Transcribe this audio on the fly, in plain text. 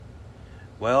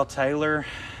Well, Taylor,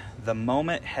 the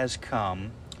moment has come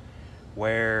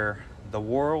where the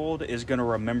world is going to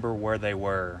remember where they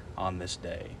were on this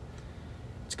day.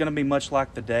 It's going to be much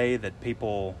like the day that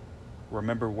people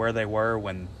remember where they were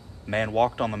when man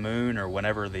walked on the moon or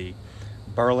whenever the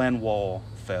Berlin Wall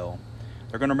fell.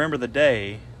 They're going to remember the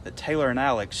day that Taylor and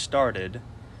Alex started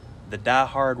the Die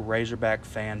Hard Razorback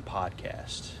Fan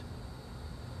Podcast.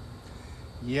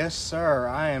 Yes, sir.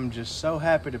 I am just so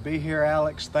happy to be here,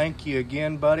 Alex. Thank you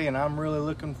again, buddy, and I'm really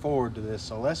looking forward to this.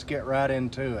 So let's get right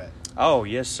into it. Oh,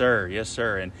 yes, sir. Yes,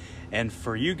 sir. And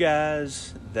for you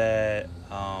guys that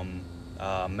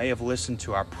may have listened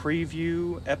to our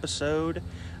preview episode,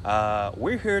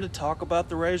 we're here to talk about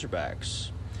the Razorbacks.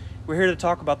 We're here to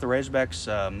talk about the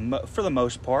Razorbacks for the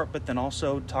most part, but then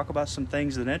also talk about some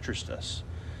things that interest us.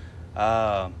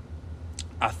 I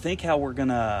think how we're going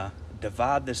to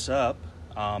divide this up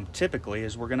typically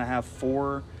is we're going to have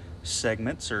 4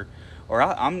 segments, or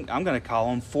I'm going to call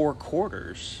them 4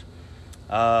 quarters.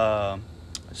 Taylor,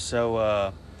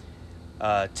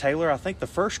 I think the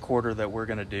first quarter that we're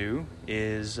going to do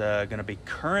is going to be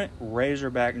current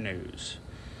Razorback news.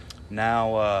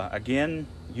 Now, again,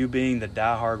 you being the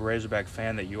diehard Razorback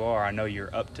fan that you are, I know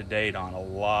you're up to date on a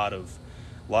lot of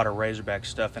Razorback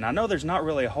stuff, and I know there's not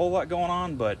really a whole lot going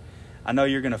on, but I know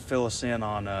you're going to fill us in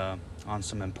on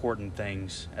some important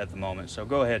things at the moment. So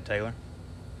go ahead, Taylor.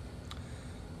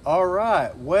 All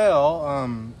right.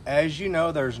 Well, as you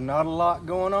know, there's not a lot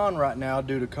going on right now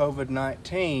due to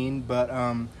COVID-19, but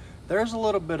there's a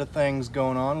little bit of things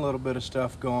going on, a little bit of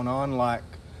stuff going on, like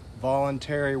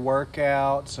voluntary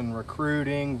workouts and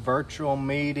recruiting, virtual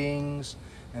meetings,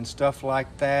 and stuff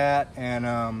like that.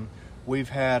 And we've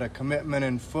had a commitment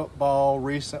in football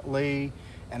recently,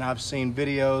 and I've seen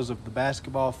videos of the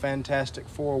basketball Fantastic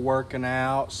Four working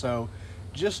out. So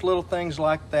just little things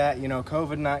like that. You know,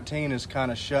 COVID-19 has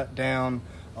kind of shut down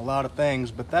a lot of things,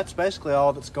 but that's basically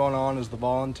all that's going on is the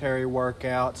voluntary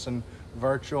workouts and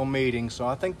virtual meetings. So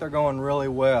I think they're going really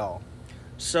well.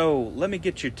 So let me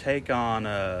get your take on,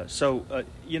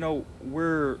 you know,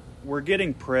 we're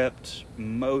getting prepped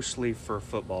mostly for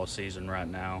football season right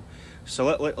now. So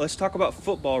let's talk about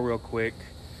football real quick.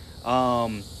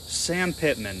 Sam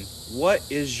Pittman, what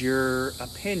is your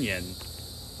opinion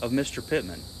of Mr.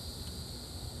 Pittman?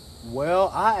 Well,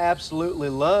 I absolutely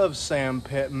love Sam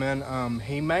Pittman.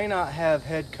 He may not have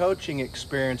head coaching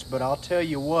experience, but I'll tell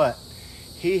you what,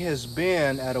 he has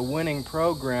been at a winning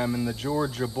program in the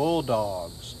Georgia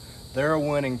Bulldogs. They're a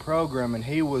winning program, and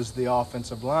he was the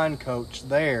offensive line coach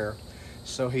there.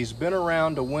 So he's been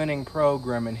around a winning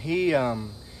program, and he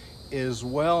is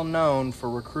well known for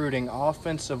recruiting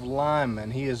offensive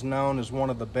linemen. He is known as one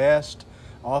of the best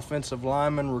offensive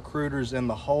lineman recruiters in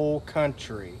the whole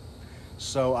country.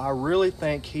 So I really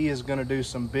think he is going to do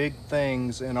some big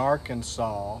things in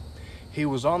Arkansas. He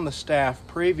was on the staff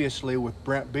previously with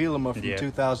Brent Bielema from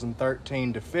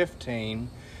 2013 to 15,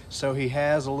 so he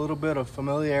has a little bit of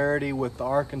familiarity with the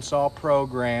Arkansas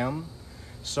program.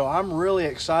 So I'm really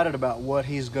excited about what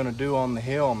he's going to do on the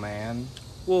Hill, man.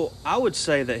 Well, I would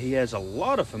say that he has a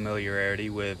lot of familiarity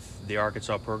with the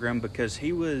Arkansas program because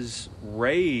he was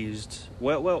raised,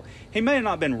 well, he may have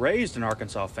not been raised an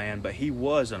Arkansas fan, but he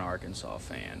was an Arkansas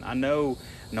fan. I know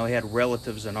he had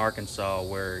relatives in Arkansas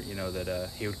where, you know, that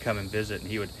he would come and visit,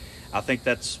 and I think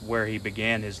that's where he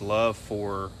began his love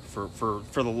for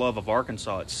the love of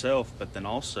Arkansas itself, but then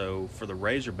also for the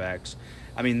Razorbacks.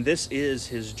 I mean, this is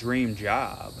his dream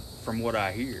job from what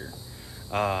I hear.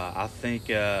 I think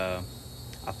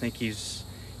he's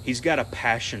got a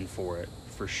passion for it,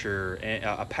 for sure, and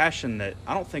a passion that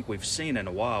I don't think we've seen in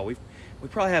a while. We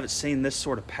probably haven't seen this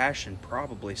sort of passion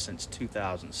probably since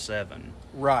 2007.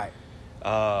 Right.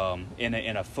 In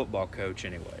a football coach,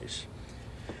 anyways.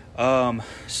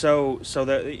 So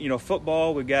that, you know,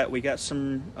 football, we got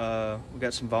some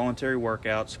voluntary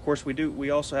workouts. Of course, we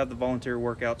also have the voluntary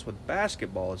workouts with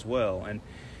basketball as well. And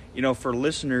you know, for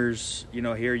listeners, you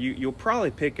know, here you'll probably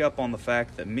pick up on the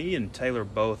fact that me and Taylor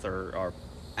both are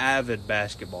avid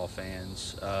basketball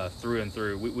fans through and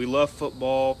through. We love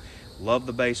football, love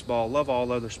the baseball, love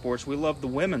all other sports. We love the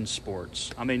women's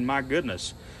sports. I mean, my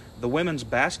goodness, the women's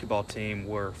basketball team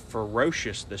were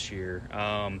ferocious this year.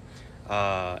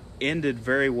 Ended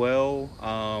very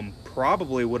well.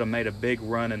 Probably would have made a big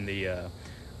run in the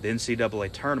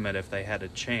NCAA tournament if they had a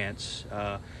chance.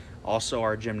 Also,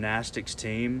 our gymnastics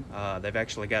team, they've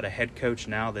actually got a head coach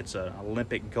now that's an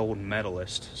Olympic gold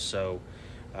medalist. So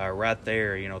right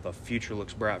there, you know, the future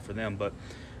looks bright for them. But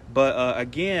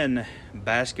again,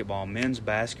 basketball, men's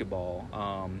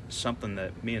basketball, something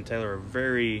that me and Taylor are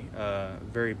very,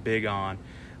 very big on.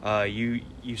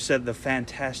 You said the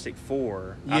Fantastic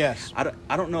Four. Yes.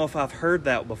 I don't know if I've heard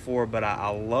that before, but I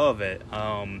love it.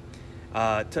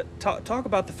 Talk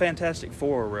about the Fantastic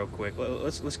Four real quick.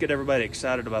 Let's get everybody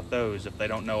excited about those if they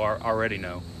don't know already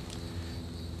know.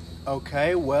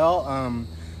 Okay, well,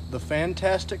 the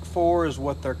Fantastic Four is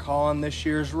what they're calling this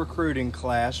year's recruiting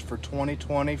class for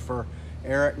 2020 for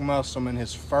Eric Musselman,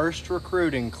 his first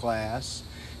recruiting class,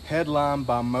 headlined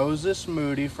by Moses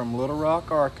Moody from Little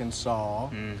Rock, Arkansas.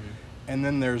 Mm-hmm. And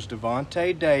then there's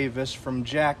Devontae Davis from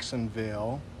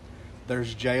Jacksonville.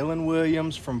 There's Jalen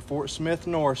Williams from Fort Smith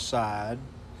Northside.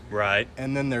 Right.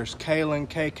 And then there's Kalen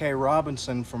KK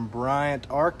Robinson from Bryant,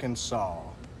 Arkansas.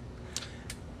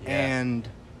 Yeah. And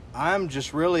I'm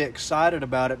just really excited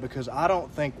about it because I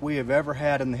don't think we have ever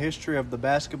had in the history of the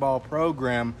basketball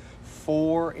program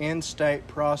 4 in-state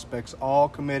prospects all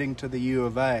committing to the U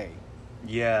of A.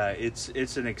 Yeah, it's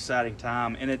an exciting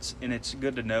time, and it's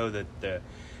good to know that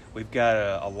we've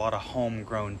got a lot of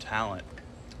homegrown talent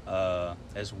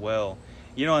as well.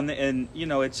 You know, and you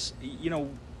know it's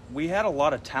we had a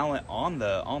lot of talent on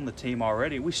the team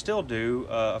already. We still do.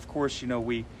 Of course,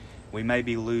 we may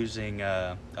be losing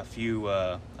a few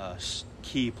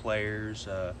key players,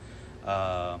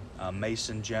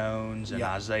 Mason Jones and Yep.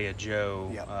 Isaiah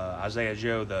Joe. Yep. Isaiah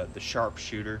Joe, the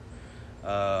sharpshooter,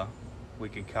 we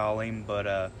could call him. But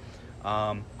of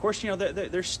course,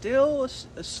 there's still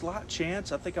a slight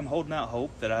chance. I think I'm holding out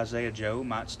hope that Isaiah Joe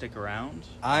might stick around.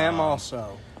 I am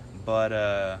also. But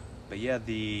yeah,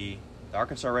 the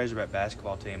Arkansas Razorback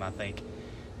basketball team, I think,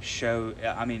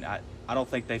 I don't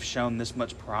think they've shown this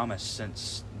much promise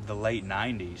since the late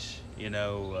 '90s.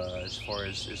 As far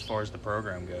as the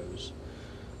program goes.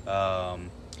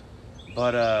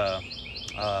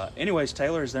 Anyways,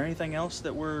 Taylor, is there anything else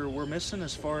that we're missing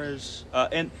as far as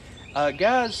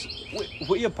guys?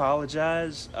 We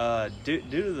apologize due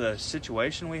to the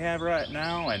situation we have right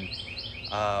now, and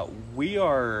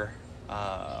we're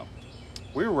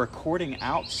recording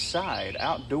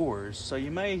outdoors, so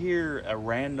you may hear a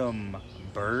random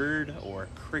bird or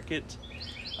cricket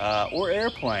or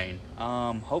airplane.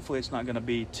 Hopefully it's not going to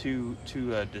be too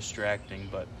distracting,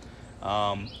 but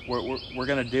we're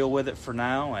going to deal with it for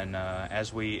now, and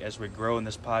as we grow in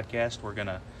this podcast, we're going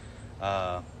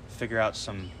to figure out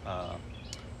some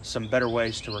better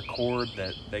ways to record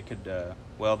that they could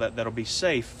that'll be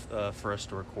safe for us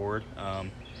to record.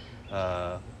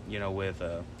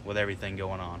 With everything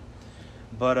going on.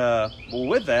 But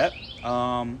with that,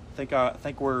 I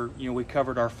think we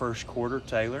covered our first quarter,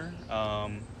 Taylor.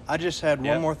 I just had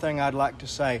Yep. one more thing I'd like to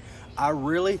say. I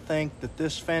really think that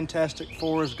this Fantastic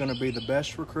Four is going to be the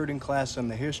best recruiting class in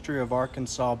the history of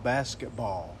Arkansas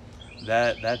basketball.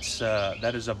 That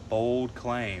is a bold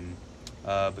claim,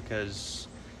 because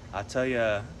I tell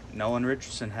you, Nolan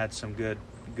Richardson had some good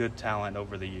talent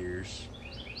over the years.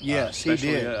 Yes, he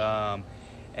did.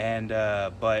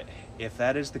 But if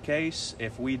that is the case,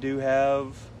 if we do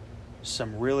have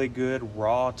some really good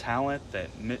raw talent that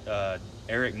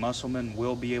Eric Musselman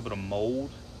will be able to mold,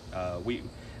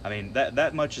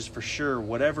 that much is for sure.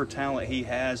 Whatever talent he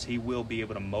has, he will be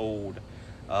able to mold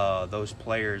those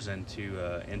players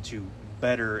into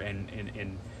better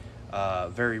and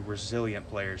very resilient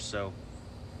players. So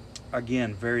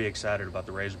again, very excited about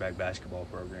the Razorback basketball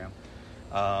program.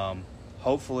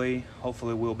 Hopefully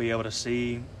we'll be able to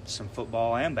see some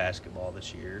football and basketball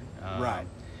this year. Right.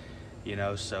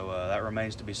 So that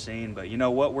remains to be seen. But you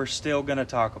know what? We're still going to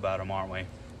talk about them, aren't we?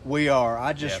 We are.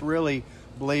 I just Yep. really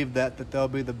believe that they'll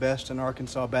be the best in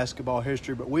Arkansas basketball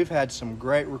history. But we've had some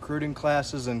great recruiting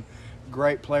classes and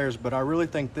great players, but I really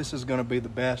think this is going to be the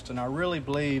best. And I really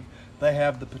believe they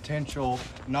have the potential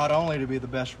not only to be the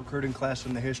best recruiting class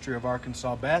in the history of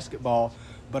Arkansas basketball,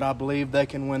 but I believe they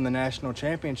can win the national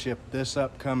championship this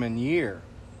upcoming year.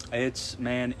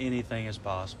 Anything is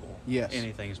possible. Yes.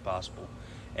 Anything is possible.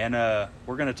 And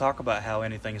we're going to talk about how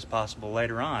anything is possible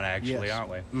later on, actually, Yes. aren't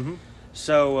we? Mm-hmm.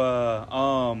 So,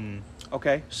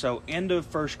 okay. So, end of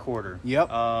first quarter. Yep.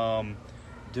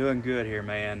 Doing good here,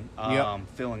 man. Yep.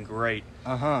 Feeling great.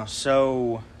 Uh-huh.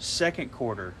 So, second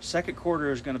quarter. Second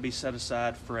quarter is going to be set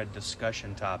aside for a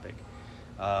discussion topic.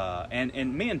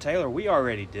 And me and Taylor, we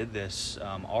already did this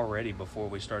already before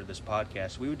we started this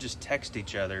podcast. We would just text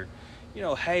each other,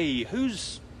 hey,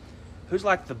 who's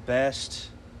like the best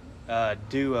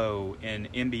duo in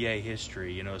NBA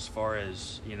history, as far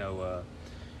as,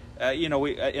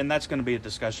 and that's going to be a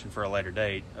discussion for a later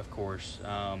date, of course.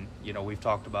 We've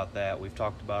talked about that. We've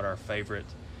talked about our favorite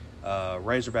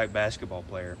Razorback basketball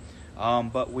player.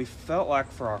 But we felt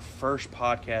like for our first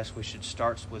podcast, we should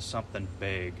start with something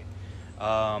big.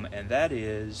 And that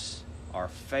is our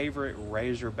favorite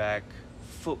Razorback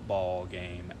football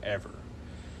game ever.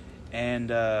 And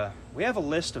we have a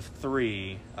list of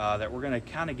 3 that we're going to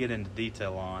kind of get into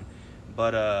detail on.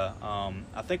 But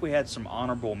I think we had some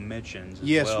honorable mentions as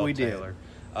yes, well, we Taylor.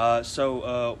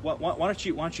 So why don't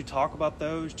you talk about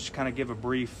those? Just kind of give a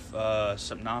brief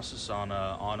synopsis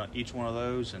on each one of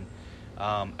those. And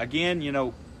again,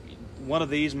 one of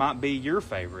these might be your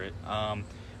favorite.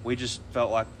 We just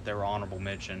felt like they were honorable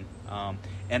mention.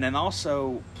 And then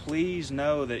also, please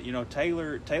know that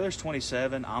Taylor's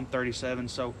 27, I'm 37,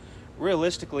 so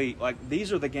realistically, like,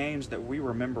 these are the games that we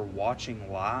remember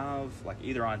watching live, like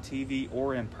either on TV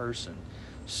or in person.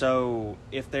 So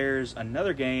if there's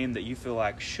another game that you feel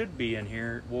like should be in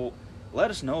here, well, let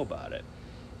us know about it.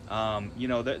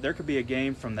 There could be a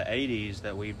game from the 80s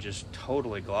that we've just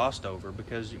totally glossed over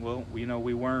because, well, we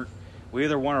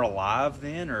either weren't alive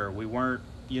then, or we weren't,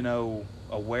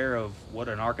 aware of what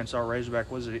an Arkansas Razorback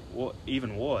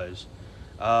even was.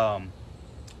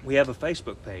 We have a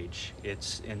Facebook page.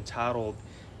 It's entitled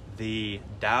the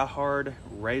Die Hard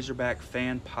Razorback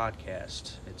Fan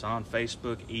Podcast. It's on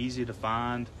Facebook, easy to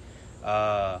find.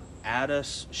 Add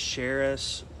us, share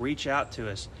us, reach out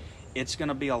to us. It's going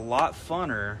to be a lot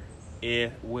funner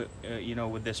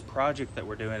with this project that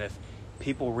we're doing, if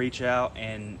people reach out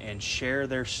and share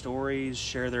their stories,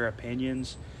 share their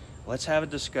opinions. Let's have a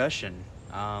discussion.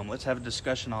 Let's have a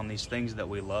discussion on these things that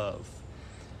we love.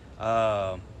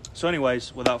 So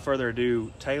anyways, without further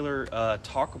ado, Taylor,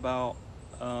 talk about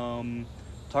some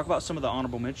of the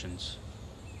honorable mentions.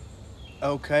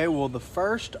 Okay, well, the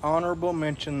first honorable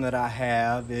mention that I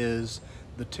have is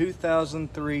the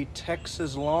 2003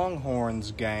 Texas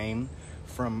Longhorns game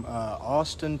from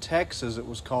Austin, Texas. It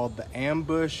was called the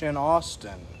Ambush in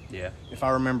Austin, if I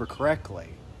remember correctly.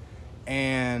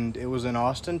 And it was in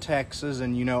Austin, Texas,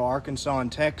 and Arkansas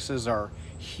and Texas are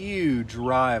huge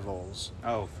rivals.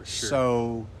 Oh, for sure.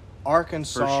 So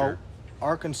Arkansas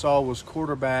was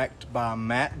quarterbacked by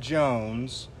Matt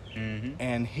Jones,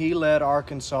 and he led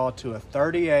Arkansas to a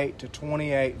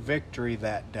 38-28 victory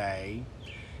that day.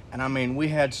 And I mean, we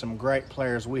had some great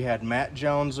players. We had Matt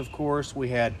Jones, of course. We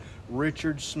had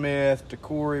Richard Smith,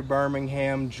 DeCorey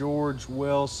Birmingham, George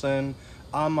Wilson,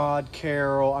 Ahmad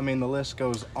Carroll. I mean, the list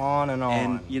goes on and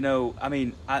on.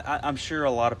 And I'm sure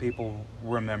a lot of people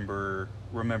remember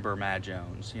Matt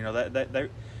Jones.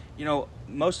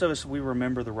 Most of us, we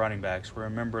remember the running backs. We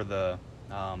remember the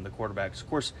quarterbacks. Of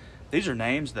course, these are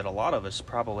names that a lot of us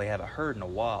probably haven't heard in a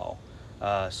while.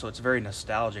 So it's very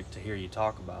nostalgic to hear you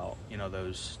talk about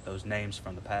those names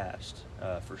from the past,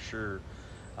 for sure.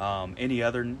 Any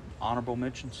other honorable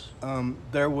mentions?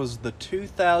 There was the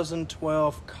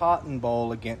 2012 Cotton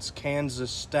Bowl against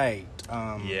Kansas State.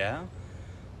 Yeah.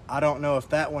 I don't know if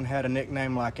that one had a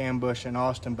nickname like Ambush in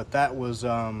Austin, but that was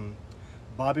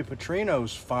Bobby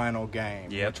Petrino's final game,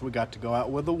 which we got to go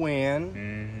out with a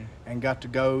win, and got to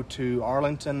go to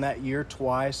Arlington that year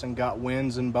twice and got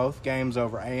wins in both games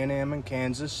over A&M and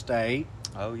Kansas State.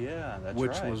 Oh, yeah, that's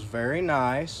which right. was very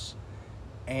nice.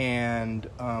 And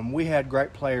we had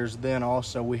great players then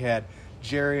also. We had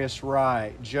Jarius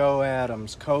Wright, Joe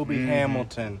Adams, Kobe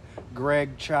Hamilton,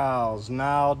 Greg Childs,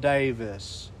 Nile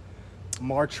Davis,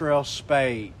 Martrell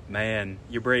Spate. Man,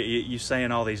 you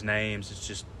saying all these names, it's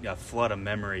just a flood of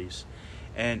memories.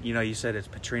 And, you said it's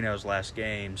Petrino's last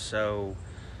game. So,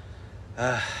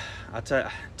 I'll tell you,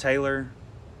 Taylor,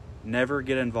 never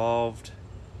get involved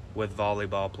with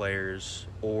volleyball players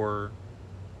or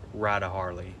ride a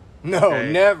Harley. No,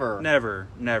 okay? Never.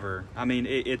 Never. I mean,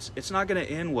 it's not going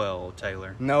to end well,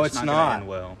 Taylor. No, it's not. Gonna end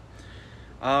well.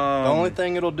 The only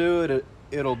thing it'll do,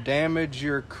 it'll damage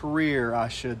your career, I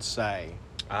should say.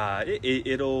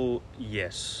 It'll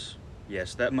yes,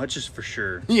 that much is for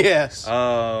sure. Yes.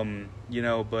 Dang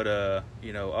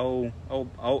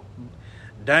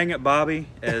it, Bobby,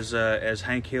 as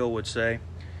Hank Hill would say.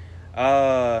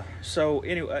 So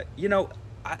anyway,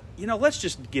 let's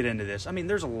just get into this. I mean,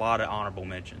 there's a lot of honorable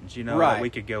mentions, right, that we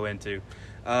could go into.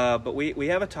 But we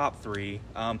have a top 3.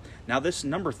 Now, this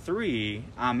number 3,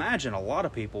 I imagine a lot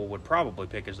of people would probably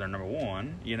pick as their number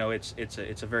 1.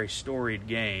 It's a very storied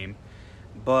game.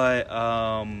 But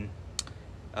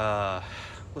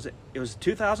it was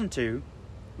 2002.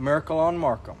 Miracle on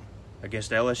Markham.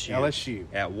 Against LSU.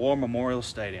 At War Memorial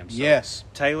Stadium. So, yes.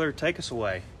 Taylor, take us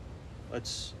away.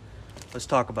 Let's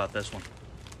talk about this one.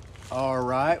 All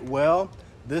right. Well,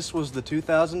 this was the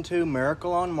 2002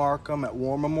 Miracle on Markham at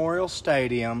War Memorial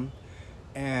Stadium.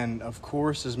 And, of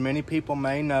course, as many people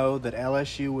may know, that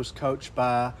LSU was coached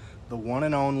by the one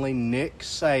and only Nick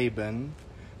Saban,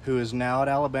 who is now at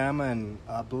Alabama, and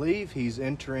I believe he's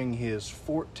entering his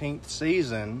 14th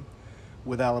season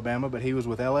with Alabama, but he was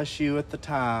with LSU at the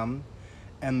time.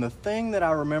 And the thing that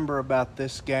I remember about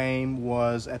this game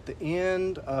was at the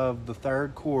end of the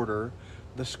third quarter,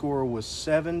 the score was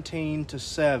 17-7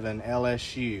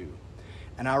 LSU.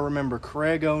 And I remember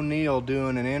Craig O'Neal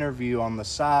doing an interview on the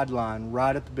sideline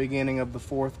right at the beginning of the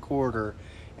fourth quarter,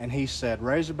 and he said,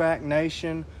 "Razorback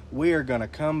Nation, we are going to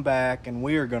come back and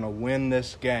we are going to win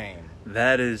this game."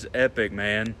 That is epic,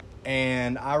 man.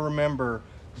 And I remember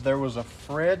there was a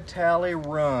Fred Talley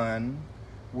run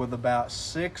with about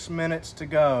 6 minutes to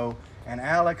go. And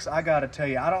Alex, I got to tell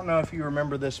you, I don't know if you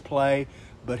remember this play,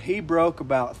 but he broke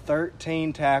about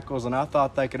 13 tackles, and I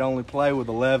thought they could only play with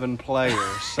 11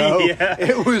 players. So Yeah.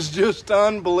 It was just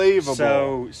unbelievable.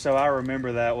 So I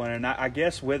remember that one, and I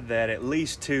guess with that, at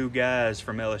least 2 guys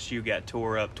from LSU got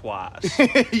tore up twice.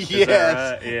 Is Yes.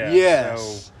 that right? Yeah.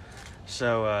 Yes.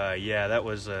 So yeah, that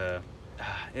was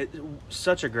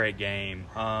such a great game.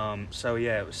 So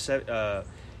yeah, it was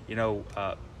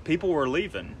people were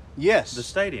leaving Yes. the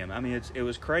stadium. I mean, it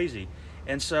was crazy,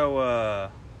 and so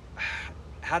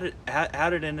how did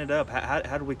it end up? How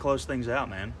did we close things out,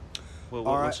 man?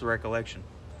 What's the recollection?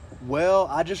 Well,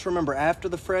 I just remember after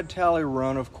the Fred Talley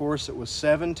run, of course, it was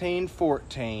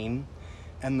 17-14.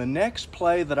 And the next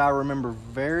play that I remember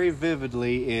very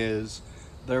vividly is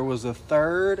there was a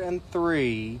 3rd and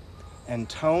 3, and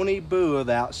Tony Bua,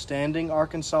 the outstanding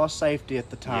Arkansas safety at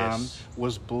the time, Yes.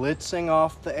 was blitzing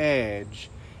off the edge,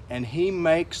 and he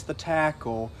makes the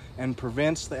tackle and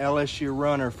prevents the LSU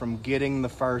runner from getting the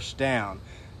first down.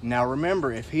 Now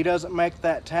remember, if he doesn't make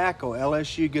that tackle,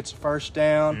 LSU gets a first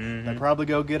down, Mm-hmm. they probably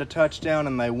go get a touchdown,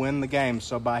 and they win the game.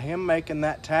 So by him making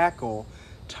that tackle,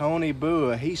 Tony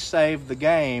Bua, he saved the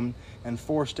game and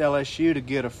forced LSU to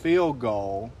get a field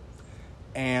goal.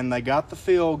 And they got the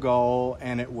field goal,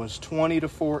 and it was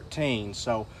 20-14.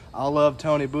 So I'll love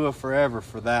Tony Bua forever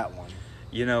for that one.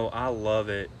 You know, I love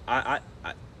it. I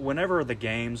whenever the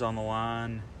game's on the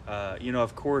line,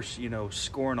 of course,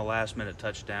 scoring a last-minute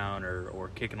touchdown or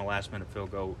kicking a last-minute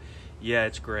field goal, yeah,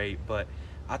 it's great. But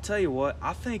I tell you what,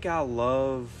 I think I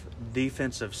love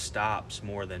defensive stops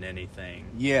more than anything.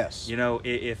 Yes. There's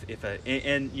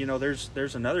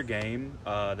another game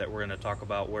that we're going to talk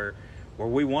about where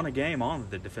we won a game on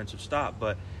the defensive stop.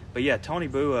 But yeah, Tony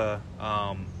Bua,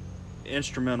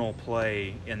 instrumental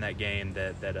play in that game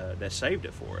that saved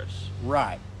it for us.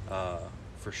 Right.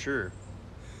 For sure.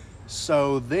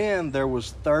 So then there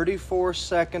was 34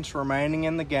 seconds remaining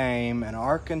in the game, and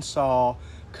Arkansas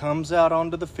comes out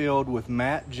onto the field with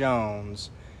Matt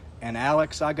Jones. And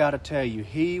Alex, I got to tell you,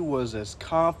 he was as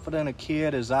confident a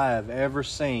kid as I have ever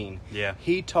seen. Yeah.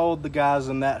 He told the guys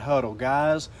in that huddle,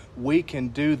 "Guys, we can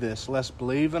do this. Let's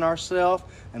believe in ourselves,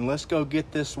 and let's go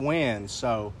get this win."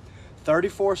 So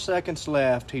 34 seconds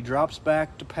left. He drops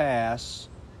back to pass.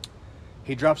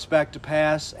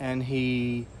 And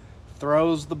he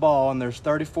throws the ball, and there's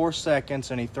 34 seconds,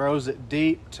 and he throws it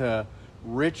deep to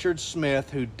Richard Smith,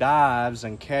 who dives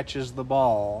and catches the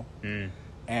ball.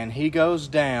 And he goes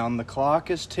down. The clock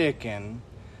is ticking.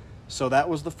 So that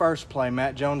was the first play.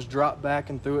 Matt Jones dropped back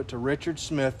and threw it to Richard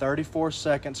Smith. 34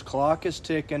 seconds. Clock is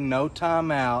ticking. No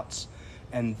timeouts.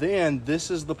 And then this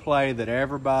is the play that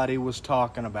everybody was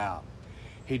talking about.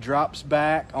 He drops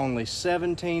back. Only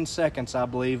 17 seconds, I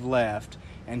believe, left.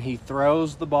 And he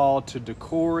throws the ball to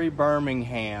Decory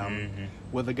Birmingham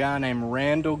with a guy named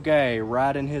Randall Gay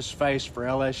right in his face for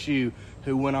LSU,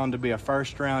 who went on to be a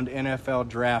first-round NFL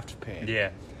draft pick. Yeah.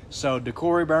 So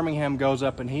Decory Birmingham goes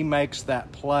up and he makes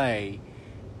that play,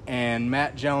 and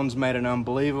Matt Jones made an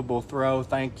unbelievable throw.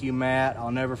 Thank you, Matt.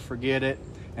 I'll never forget it.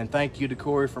 And thank you,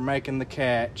 Decory, for making the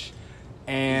catch.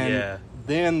 And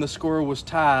then the score was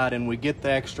tied, and we get the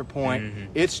extra point.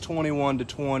 It's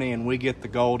 21-20, and we get the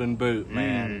golden boot,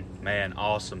 man. Man,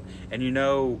 awesome. And you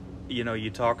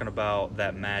talking about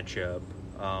that matchup.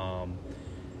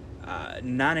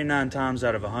 99 times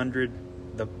out of 100,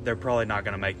 they're probably not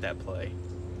going to make that play.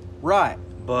 Right.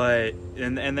 But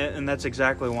and that's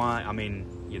exactly why. I mean,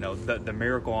 the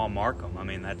miracle on Markham. I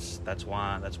mean, that's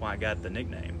why I got the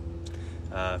nickname,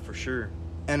 for sure.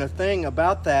 And a thing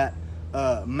about that,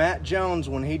 Matt Jones,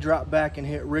 when he dropped back and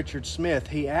hit Richard Smith,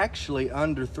 he actually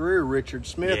underthrew Richard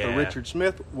Smith, or Richard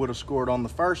Smith would have scored on the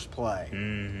first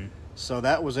play. So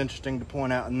that was interesting to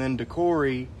point out. And then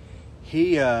Decory,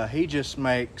 he just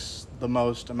makes the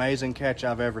most amazing catch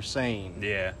I've ever seen.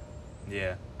 Yeah.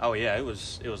 Oh yeah, it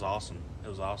was awesome. It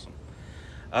was awesome.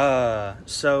 Like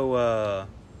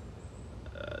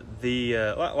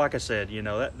I said,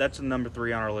 that's a number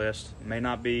 3 on our list. It may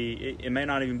not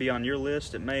even be on your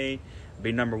list. It may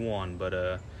be number 1,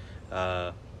 but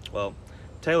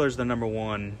Taylor's the number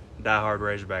 1 diehard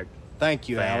Razorback Thank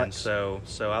you, fan. Alex. So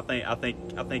I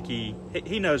think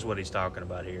he knows what he's talking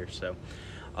about here. So,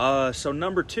 So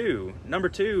number two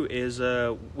is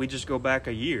we just go back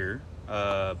a year.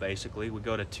 Basically, we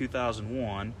go to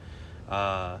 2001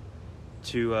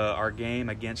 to our game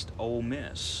against Ole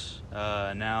Miss.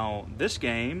 Now this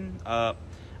game, I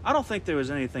don't think there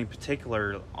was anything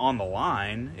particular on the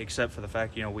line except for the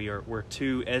fact we're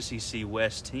two SEC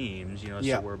West teams.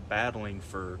 Yeah. So we're battling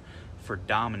for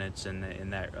dominance in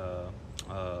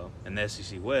the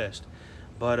SEC West.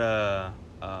 But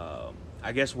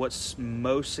I guess what's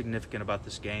most significant about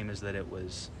this game is that it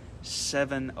was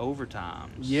 7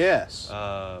 overtimes. Yes.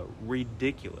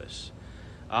 Ridiculous.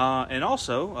 And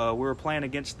also, we were playing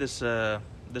against this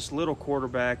little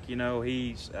quarterback.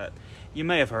 He's you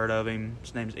may have heard of him.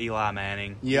 His name's Eli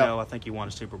Manning. Yeah. I think he won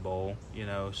a Super Bowl.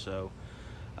 So.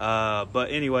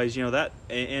 But anyways, that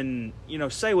and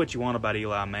say what you want about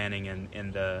Eli Manning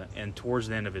and towards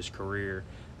the end of his career,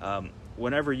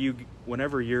 whenever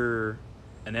you're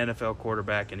an NFL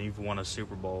quarterback and you've won a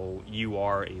Super Bowl, you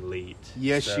are elite.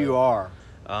 Yes, you are.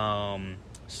 And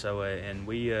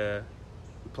we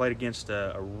played against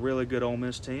a really good Ole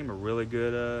Miss team, a really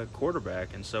good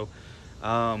quarterback, and so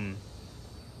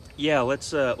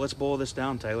let's boil this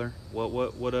down, Taylor.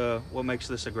 What makes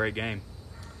this a great game?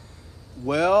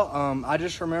 Well, I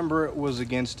just remember it was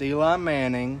against Eli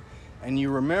Manning, and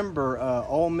you remember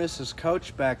Ole Miss's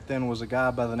coach back then was a guy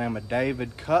by the name of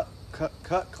David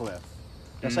Cutcliffe.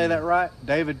 Did I say that right?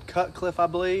 David Cutcliffe, I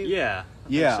believe. Yeah. I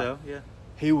think so. Yeah.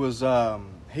 He was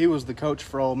the coach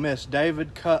for Ole Miss,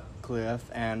 David Cutcliffe,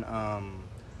 and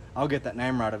I'll get that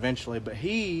name right eventually. But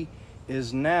he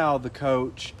is now the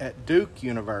coach at Duke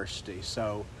University.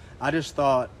 So I just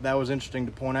thought that was interesting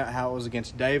to point out how it was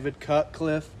against David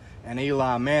Cutcliffe and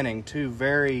Eli Manning, two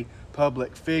very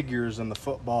public figures in the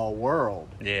football world.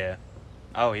 Yeah.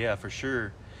 Oh yeah, for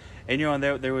sure. And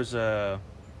there was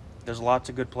there's lots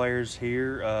of good players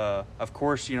here. Of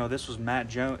course, this was Matt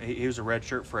Jones. He was a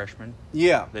redshirt freshman.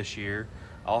 Yeah. This year.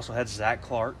 Also had Zach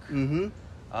Clark. Mm-hmm.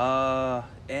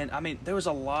 And I mean, there was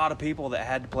a lot of people that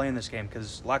had to play in this game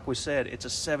because, like we said, it's a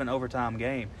 7 overtime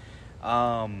game.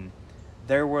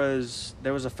 There was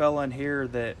a fella in here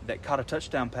that caught a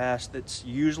touchdown pass that's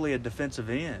usually a defensive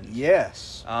end.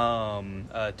 Yes.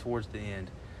 Towards the end.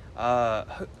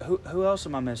 Who else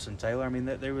am I missing, Taylor? I mean,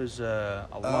 there was a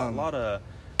lot of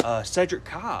Cedric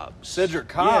Cobbs. Cedric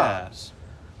Cobbs.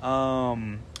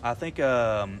 Yeah. I think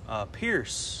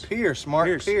Pierce.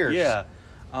 Mark Pierce. Yeah.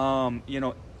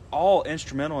 All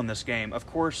instrumental in this game. Of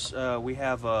course, we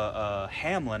have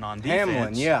Hamlin on defense.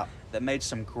 Hamlin, yeah. That made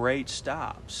some great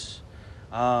stops.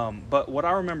 But what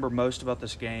I remember most about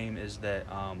this game is that,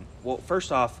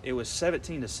 first off, it was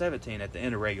 17-17 at the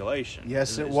end of regulation.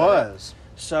 Yes, it was.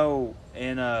 So,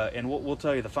 and we'll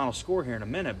tell you the final score here in a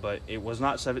minute, but it was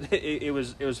not 7. It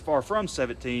was far from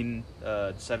 17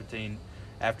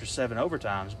 after 7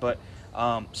 overtimes. But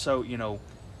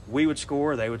we would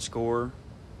score, they would score,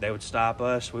 they would stop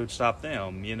us, we would stop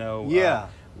them. Yeah.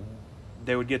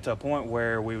 They would get to a point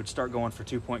where we would start going for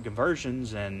 2-point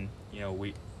conversions, and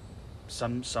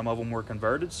some of them were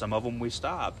converted, some of them we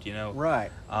stopped. Right.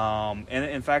 And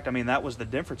in fact, I mean, that was the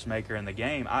difference maker in the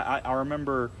game. I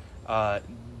remember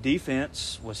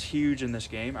defense was huge in this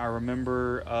game. I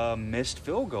remember missed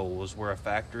field goals were a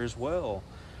factor as well.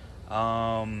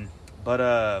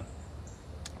 But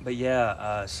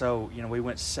yeah. So we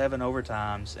went 7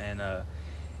 overtimes,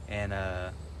 and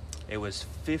it was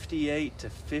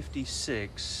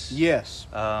 58-56. Yes.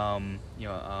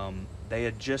 They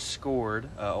had just scored.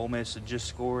 Ole Miss had just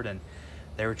scored, and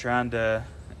they were trying to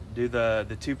do the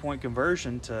 2-point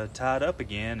conversion to tie it up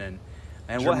again. And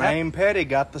Jermaine Petty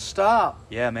got the stop.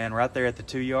 Yeah, man, right there at the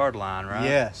 2-yard line, right?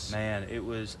 Yes. Man, it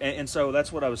was, and so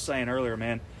that's what I was saying earlier,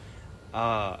 man.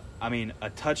 I mean, a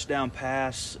touchdown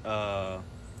pass, or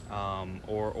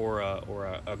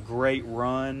a great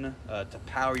run to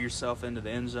power yourself into the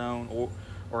end zone,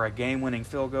 or a game-winning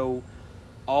field goal,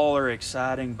 all are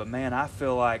exciting. But man, I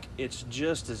feel like it's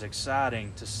just as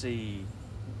exciting to see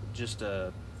just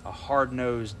a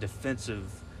hard-nosed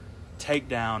defensive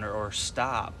takedown or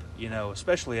stop,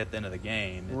 especially at the end of the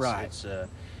game. Right.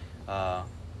 Of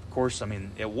course, I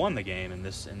mean, it won the game in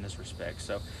this respect.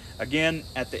 So, again,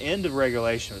 at the end of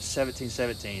regulation, it was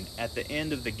 17-17. At the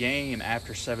end of the game,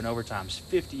 after 7 overtimes,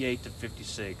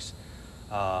 58-56.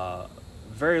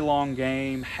 Very long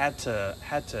game. Had to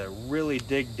really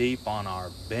dig deep on our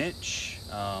bench,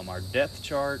 our depth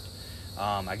chart.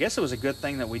 I guess it was a good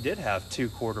thing that we did have 2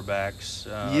 quarterbacks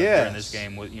during this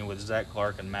game with Zach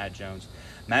Clark and Matt Jones.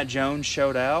 Matt Jones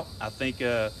showed out. I think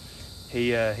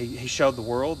he showed the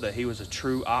world that he was a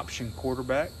true option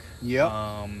quarterback. Yep.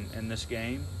 In this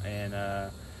game, and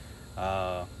it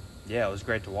was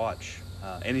great to watch.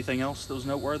 Anything else that was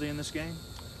noteworthy in this game,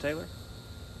 Taylor?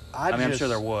 I I'm just, sure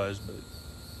there was, but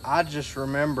I just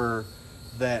remember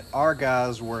that our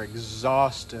guys were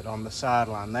exhausted on the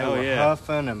sideline. They were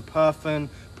huffing and puffing,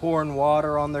 pouring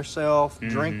water on themselves,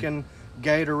 drinking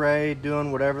Gatorade,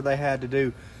 doing whatever they had to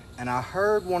do. And I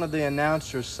heard one of the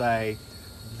announcers say,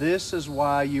 "This is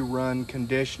why you run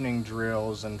conditioning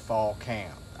drills in fall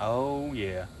camp." Oh,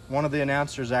 yeah. One of the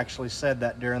announcers actually said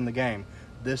that during the game.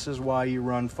 This is why you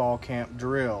run fall camp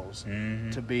drills,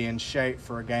 to be in shape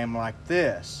for a game like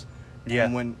this. Yeah.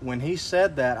 And when he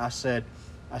said that, I said,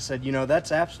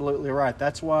 that's absolutely right.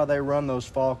 That's why they run those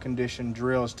fall condition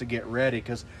drills, to get ready,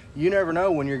 because you never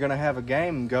know when you're going to have a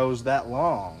game that goes that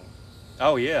long.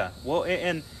 Oh, yeah. Well,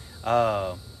 and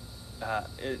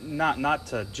not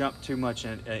to jump too much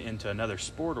into another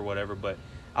sport or whatever, but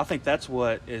I think that's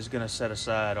what is going to set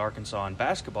aside Arkansas in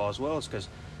basketball as well, is because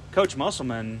Coach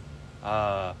Musselman,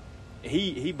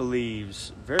 he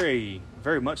believes very,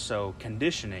 very much so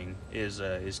conditioning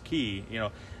is key.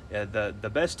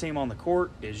 The best team on the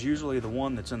court is usually the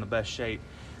one that's in the best shape.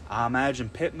 I imagine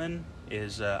Pittman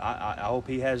is. I hope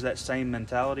he has that same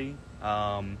mentality.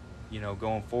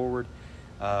 Going forward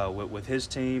with his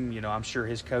team. I'm sure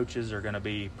his coaches are going to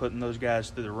be putting those guys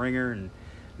through the ringer and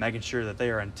making sure that they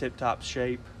are in tip-top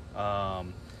shape.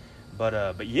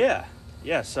 But yeah.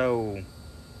 So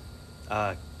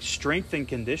strength and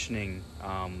conditioning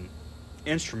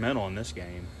instrumental in this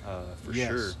game for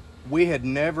sure. We had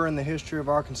never in the history of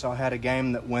Arkansas had a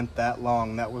game that went that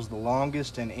long. That was the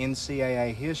longest in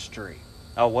NCAA history.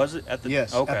 Oh, was it?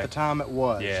 Yes, okay. At the time it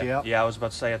was. Yeah, yep. Yeah. I was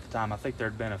about to say at the time. I think there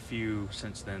had been a few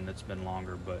since then that's been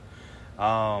longer, but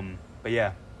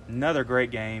yeah, another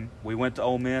great game. We went to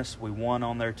Ole Miss. We won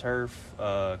on their turf.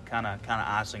 Kind of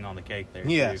icing on the cake there.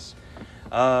 Yes.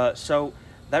 Too. So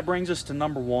that brings us to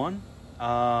number one,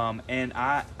 and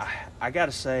I got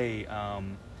to say,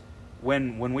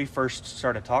 when we first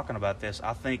started talking about this,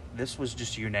 I think this was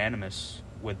just unanimous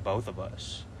with both of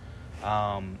us.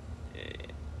 I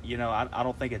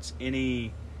don't think it's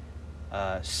any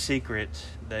secret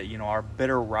that our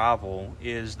bitter rival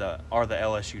are the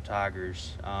LSU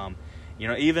Tigers.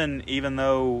 Even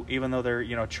though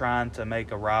they're trying to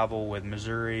make a rival with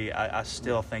Missouri, I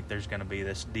still think there's going to be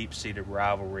this deep-seated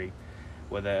rivalry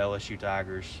with the LSU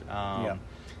Tigers.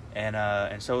 And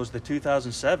so it was the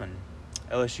 2007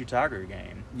 LSU Tiger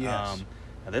game. Yes.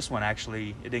 Now this one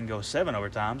actually, it didn't go 7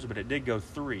 overtimes, but it did go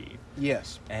 3.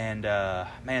 Yes. And,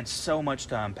 man, so much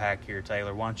to unpack here,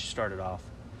 Taylor. Why don't you start it off?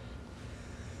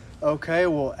 Okay,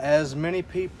 well, as many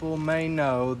people may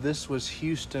know, this was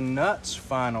Houston Nutt's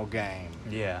final game.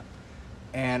 Yeah.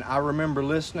 And I remember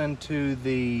listening to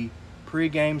the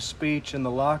pregame speech in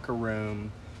the locker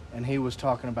room, and he was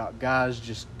talking about, guys,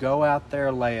 just go out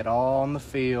there, lay it all on the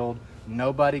field.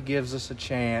 Nobody gives us a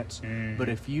chance. But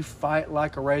if you fight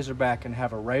like a Razorback and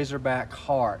have a Razorback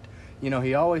heart,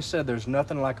 he always said there's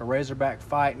nothing like a Razorback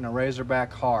fight and a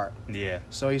Razorback heart. Yeah.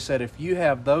 So he said, if you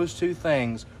have those two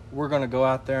things, we're going to go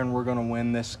out there and we're going to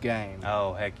win this game.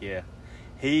 Oh, heck yeah.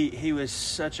 He was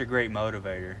such a great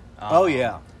motivator.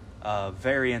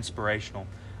 Very inspirational.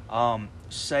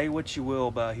 Say what you will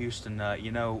about Houston Nutt.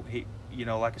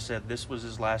 Like I said, this was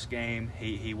his last game.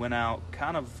 He went out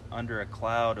kind of under a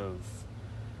cloud of,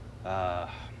 I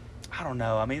don't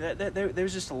know. I mean, there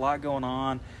was just a lot going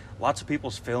on. Lots of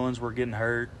people's feelings were getting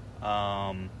hurt.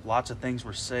 Lots of things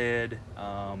were said.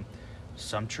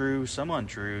 Some true, some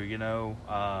untrue,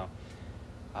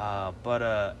 But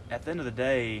at the end of the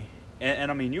day,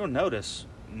 and I mean, you'll notice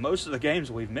most of the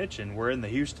games we've mentioned were in the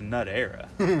Houston Nutt era.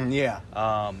 Yeah.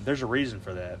 There's a reason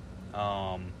for that.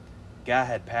 Guy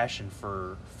had passion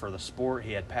for the sport.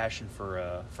 He had passion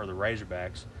for the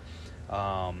Razorbacks.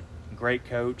 Great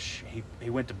coach. He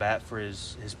went to bat for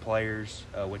his players,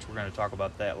 which we're going to talk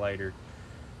about that later.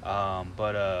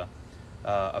 But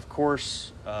of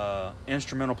course,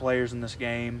 instrumental players in this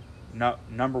game.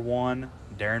 Number one,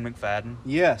 Darren McFadden.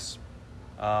 Yes.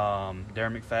 Darren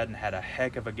McFadden had a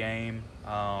heck of a game.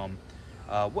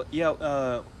 What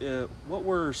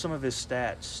were some of his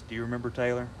stats? Do you remember,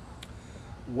 Taylor?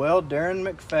 Well, Darren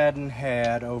McFadden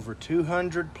had over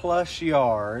 200-plus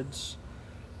yards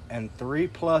and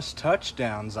 3+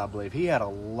 touchdowns, I believe. He had a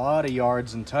lot of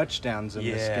yards and touchdowns in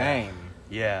this game.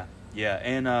 Yeah.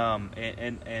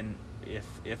 And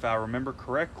if I remember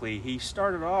correctly, he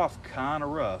started off kind of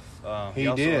rough. He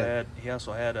did. He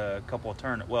also had a couple of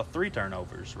 3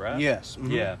 turnovers, right? Yes.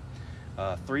 Mm-hmm.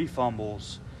 Yeah. 3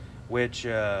 fumbles, which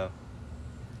I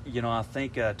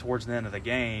think towards the end of the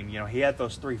game, he had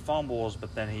those 3 fumbles,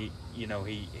 but then he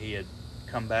had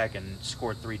come back and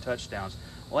scored 3 touchdowns.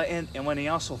 Well, and when he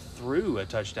also threw a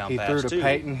touchdown He pass threw to too.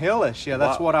 Peyton Hillis. Yeah,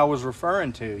 that's what I was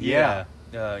referring to. Yeah.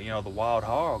 The wild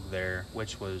hog there,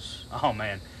 which was, oh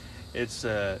man, it's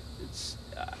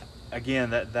again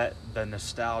that the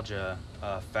nostalgia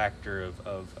factor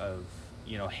of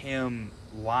him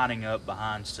lining up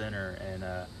behind center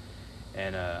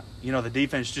and the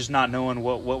defense just not knowing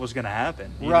what was going to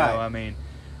happen. You Right. know, I mean,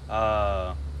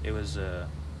 it was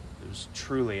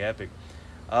truly epic.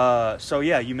 So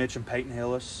yeah, you mentioned Peyton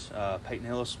Hillis. Peyton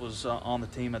Hillis was on the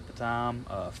team at the time.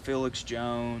 Felix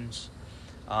Jones,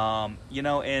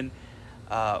 and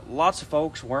lots of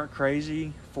folks weren't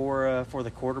crazy for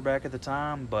the quarterback at the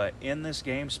time, but in this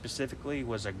game specifically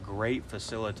was a great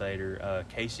facilitator.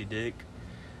 Casey Dick.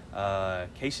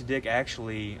 Casey Dick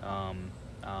actually,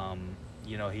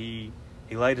 he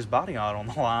laid his body out on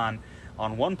the line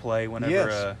on one play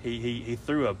whenever he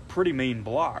threw a pretty mean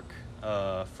block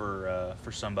for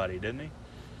somebody, didn't he?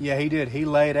 Yeah, he did. He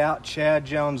laid out Chad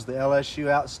Jones, the LSU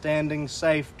outstanding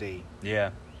safety.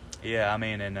 Yeah. I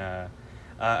mean, and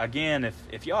again,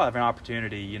 if y'all have an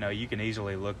opportunity, you can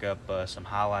easily look up some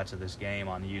highlights of this game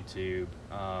on YouTube.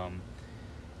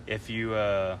 If you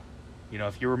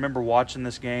remember watching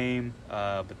this game,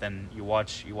 but then you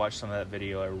watch some of that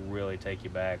video, it will really take you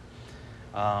back.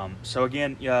 So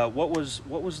again, what was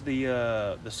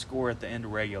the score at the end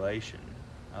of regulation?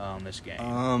 This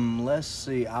game. Let's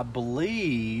see. I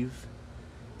believe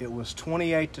it was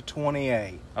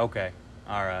 28-28. Okay.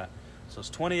 All right. So it's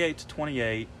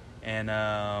 28-28, and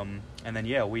then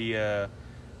we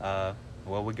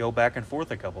we go back and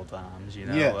forth a couple times,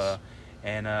 Yes.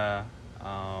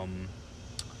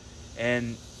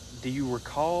 And do you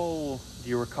recall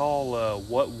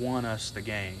what won us the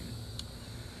game?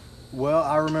 Well,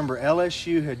 I remember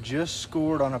LSU had just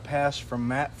scored on a pass from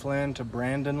Matt Flynn to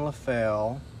Brandon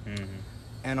LaFell. Mm-hmm.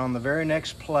 And on the very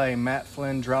next play, Matt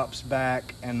Flynn drops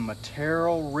back, and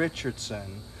Materrell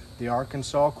Richardson, the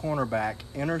Arkansas cornerback,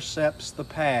 intercepts the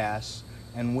pass,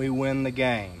 and we win the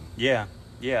game. Yeah.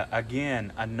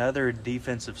 Again, another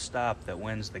defensive stop that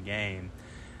wins the game,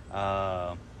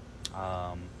 and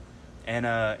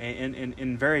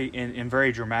in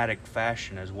very dramatic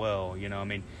fashion as well. I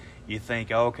mean, you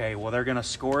think, okay, well, they're going to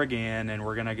score again, and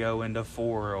we're going to go into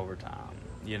 4 overtime.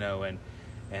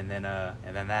 And then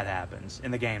that happens,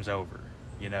 and the game's over.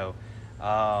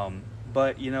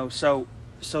 But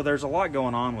so there's a lot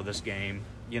going on with this game.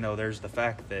 There's the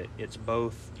fact that it's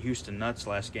both Houston Nutt's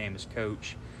last game as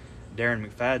coach, Darren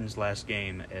McFadden's last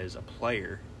game as a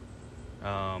player,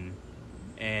 and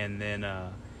then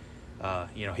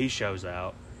he shows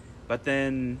out. But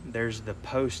then there's the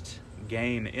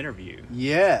post-game interview.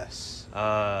 Yes.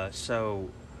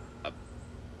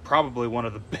 Probably one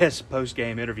of the best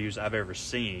post-game interviews I've ever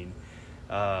seen.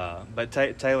 But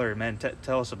Taylor, man,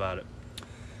 tell us about it.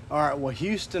 All right, well,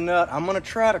 Houston Nutt, I'm going to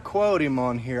try to quote him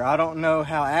on here. I don't know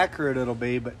how accurate it'll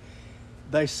be, but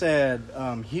they said,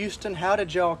 Houston, how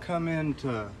did y'all come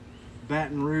into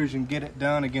Baton Rouge and get it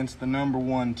done against the number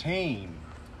 1 team?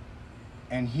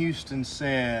 And Houston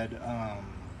said,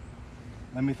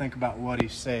 let me think about what he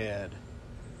said.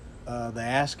 They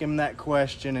asked him that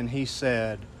question, and he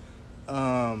said,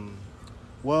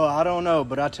 well, I don't know,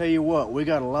 but I tell you what, we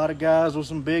got a lot of guys with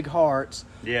some big hearts.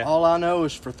 Yeah. All I know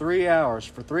is for 3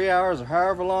 hours or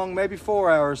however long, maybe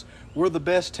 4 hours, we're the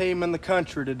best team in the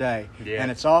country today. Yeah. And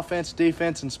it's offense,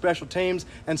 defense, and special teams,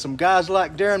 and some guys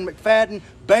like Darren McFadden.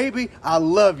 Baby, I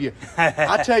love you.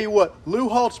 I tell you what, Lou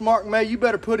Holtz, Mark May, you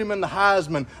better put him in the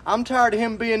Heisman. I'm tired of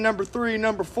him being number 3,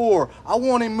 number 4. I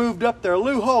want him moved up there.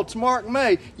 Lou Holtz, Mark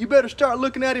May, you better start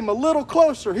looking at him a little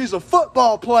closer. He's a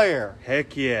football player.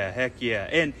 Heck yeah.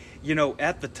 And,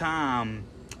 at the time,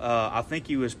 I think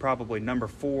he was probably number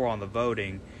 4 on the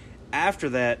voting. After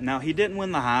that, now he didn't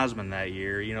win the Heisman that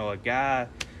year. A guy,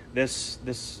 this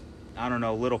I don't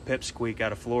know, little pipsqueak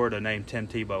out of Florida named Tim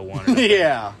Tebow won it.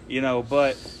 Yeah.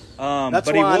 But That's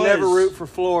but why I he never was, root for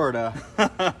Florida.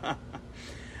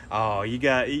 Oh, you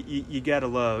gotta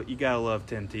love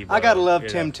Tim Tebow. I gotta love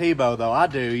Tim Tebow though. I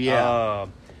do, yeah.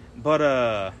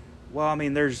 Well, I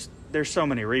mean, there's so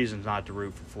many reasons not to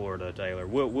root for Florida, Taylor.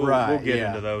 We'll get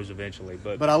into those eventually,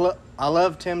 but I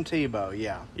love Tim Tebow,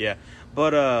 yeah. Yeah,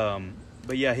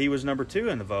 but yeah, he was number 2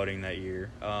 in the voting that year.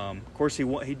 Of course,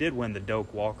 he did win the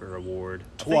Doak Walker Award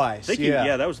Twice. I think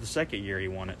that was the second year he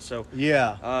won it. So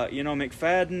yeah,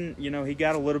 McFadden, he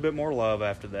got a little bit more love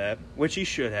after that, which he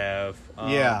should have.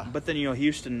 Yeah. But then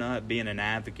Houston Nutt being an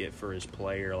advocate for his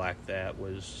player like that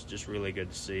was just really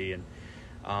good to see, and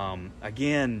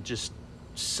again, just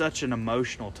such an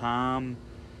emotional time.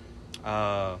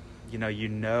 That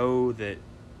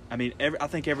I mean, I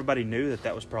think everybody knew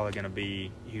that was probably going to be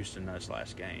Houston Nutt's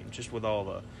last game, just with all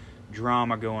the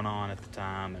drama going on at the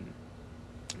time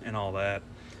and all that.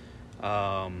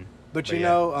 But you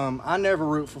know, I never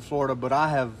root for Florida, but I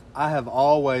have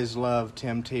always loved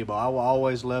Tim Tebow. I will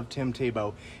always love Tim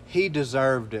Tebow. He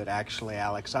deserved it, actually,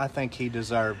 Alex. I think he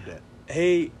deserved it.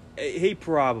 He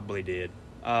probably did.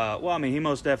 Well, I mean, he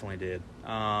most definitely did.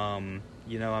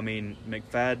 You know, I mean,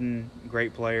 McFadden,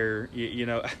 great player. You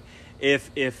know, if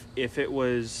it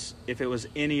was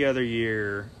any other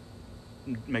year,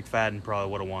 McFadden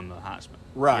probably would have won the Heisman.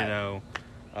 Right. You know,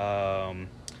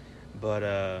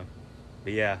 but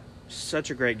yeah,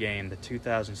 such a great game, the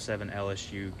 2007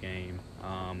 LSU game,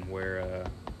 where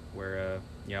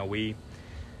you know, we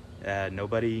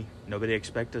nobody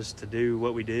expected us to do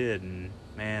what we did, and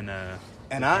man.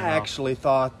 And I actually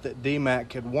thought that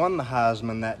D-Mac had won the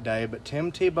Heisman that day, but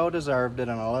Tim Tebow deserved it,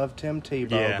 and I love Tim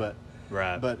Tebow.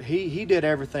 Yeah, but he did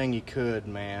everything he could,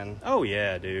 man. Oh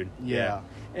yeah, dude. Yeah.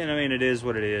 And I mean, it is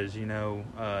what it is. You know,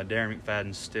 Darren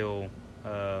McFadden's still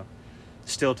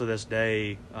to this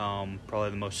day, probably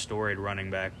the most storied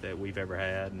running back that we've ever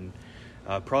had, and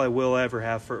probably will ever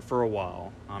have for a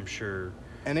while, I'm sure.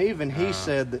 And even he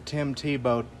said that Tim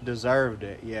Tebow deserved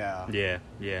it. Yeah.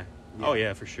 Yeah. Oh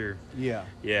yeah, for sure. Yeah.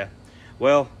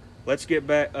 Well, let's get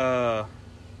back. On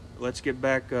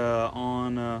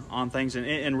things,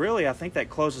 and really, I think that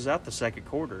closes out the second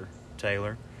quarter,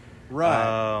 Taylor.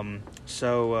 Right.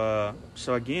 So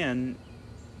again,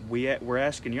 we're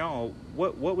asking y'all,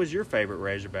 what was your favorite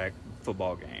Razorback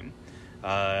football game?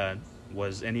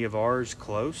 Was any of ours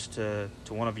close to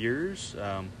one of yours?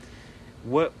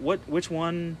 Which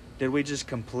one did we just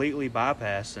completely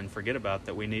bypass and forget about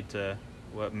that we need to?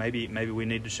 Maybe we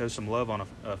need to show some love on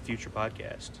a future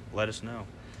podcast. Let us know.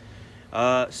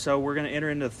 So we're going to enter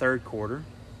into the third quarter.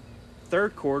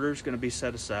 Third quarter is going to be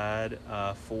set aside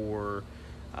for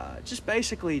just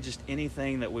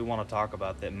anything that we want to talk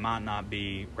about that might not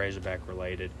be Razorback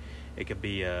related. It could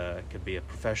be a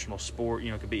professional sport.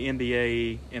 You know, it could be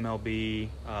NBA, MLB,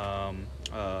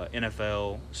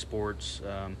 NFL sports.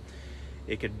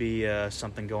 It could be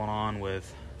something going on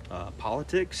with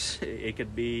politics. It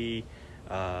could be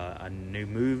a new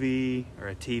movie or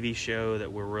a TV show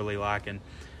that we're really liking.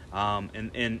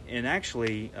 And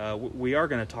actually, we are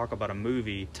going to talk about a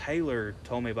movie. Taylor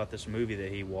told me about this movie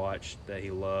that he watched that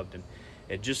he loved, and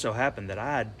it just so happened that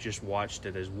I had just watched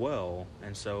it as well,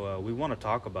 and so we want to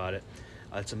talk about it.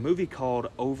 It's a movie called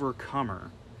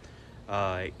Overcomer.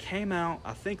 It came out,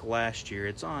 I think, last year.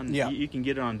 It's on. Yeah. You can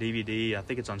get it on DVD. I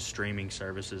think it's on streaming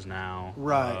services now.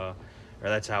 Right. Or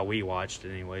that's how we watched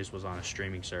it, anyways. Was on a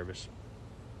streaming service.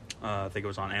 I think it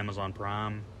was on Amazon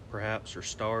Prime, perhaps, or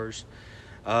Stars.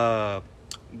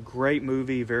 Great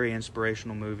movie, very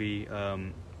inspirational movie.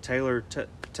 Taylor,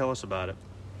 tell us about it.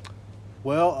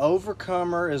 Well,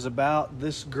 Overcomer is about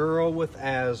this girl with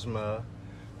asthma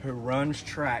who runs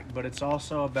track, but it's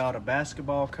also about a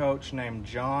basketball coach named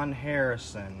John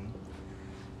Harrison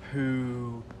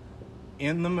who,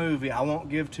 in the movie, I won't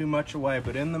give too much away,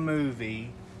 but in the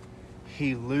movie,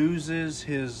 he loses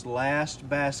his last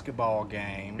basketball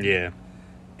game. Yeah.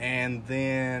 And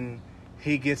then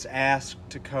he gets asked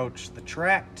to coach the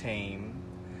track team,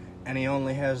 and he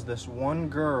only has this one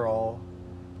girl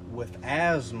with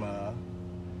asthma,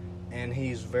 and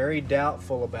he's very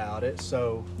doubtful about it.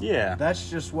 So yeah, that's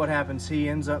just what happens. He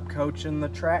ends up coaching the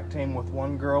track team with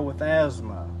one girl with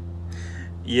asthma.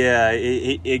 Yeah,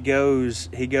 he goes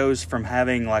from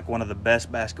having like one of the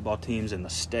best basketball teams in the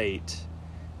state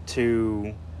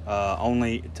to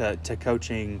to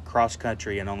coaching cross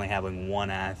country and only having one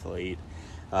athlete.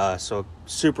 So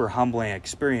super humbling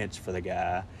experience for the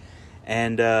guy.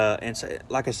 And so,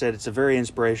 like I said, it's a very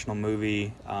inspirational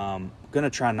movie. Going to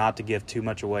try not to give too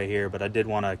much away here, but I did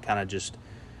want to kind of just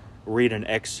read an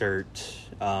excerpt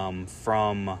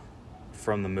from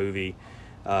the movie,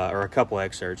 or a couple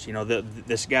excerpts. You know,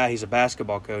 this guy, he's a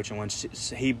basketball coach, and when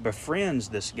he befriends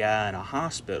this guy in a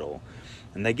hospital,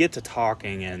 and they get to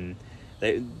talking, and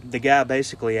the guy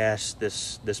basically asks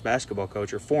this basketball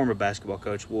coach, or former basketball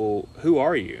coach, well, who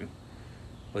are you?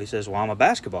 Well, he says, well, I'm a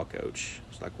basketball coach.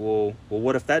 It's like, well,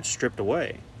 what if that's stripped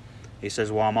away? He says,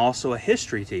 well, I'm also a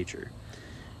history teacher.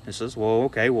 And says, well,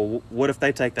 okay, well, what if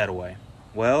they take that away?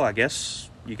 Well, I guess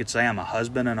you could say I'm a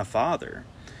husband and a father.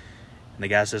 And the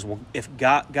guy says, well, if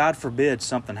God forbid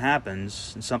something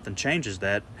happens and something changes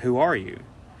that, who are you?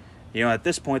 You know, at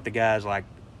this point, the guy's like,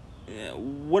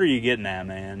 what are you getting at,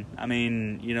 man? I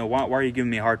mean, you know, why are you giving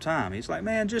me a hard time? He's like,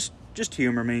 man, just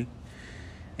humor me.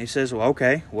 He says, well,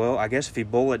 okay, well, I guess if you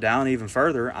boil it down even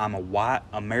further, I'm a white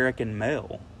American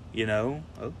male, you know?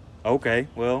 Oh, Okay,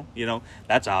 well,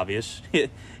 that's obvious. You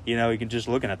can just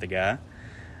looking at the guy.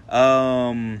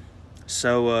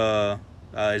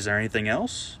 Is there anything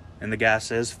else? And the guy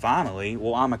says, finally,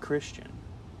 well, I'm a Christian.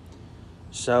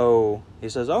 So he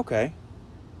says, okay,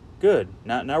 good.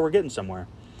 Now we're getting somewhere.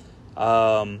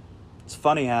 It's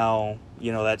funny how,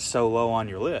 that's so low on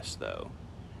your list, though.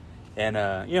 And,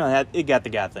 it got the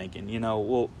guy thinking,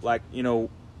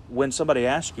 when somebody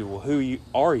asks you, well,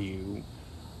 are you?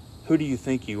 Who do you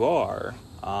think you are?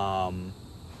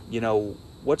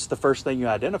 What's the first thing you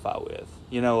identify with?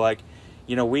 We're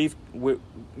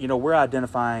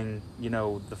identifying,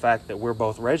 the fact that we're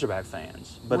both Razorback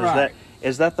fans. But Right.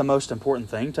 is that the most important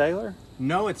thing, Taylor?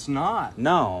 No, it's not.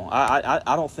 No,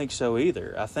 I don't think so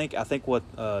either. I think what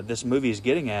this movie is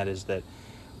getting at is that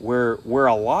we're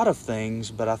a lot of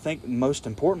things, but I think most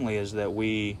importantly is that what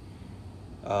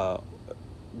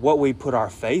we put our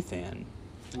faith in.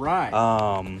 Right.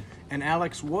 And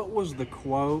Alex, what was the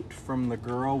quote from the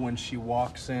girl when she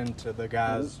walks into the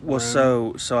guy's Well,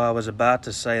 room? so I was about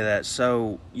to say that.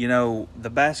 So, the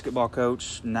basketball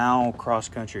coach, now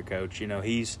cross-country coach,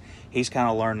 he's kind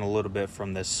of learned a little bit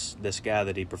from this guy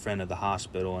that he befriended at the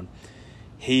hospital, and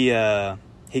he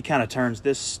kind of turns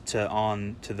this to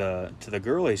the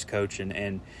girl he's coaching,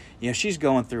 and she's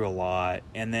going through a lot,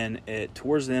 and then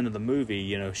towards the end of the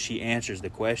movie, she answers the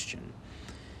question,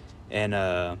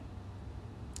 and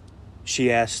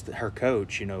she asked her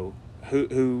coach, who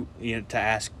to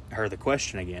ask her the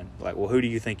question again, like, well, who do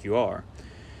you think you are?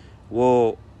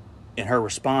 Well, and her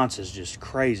response is just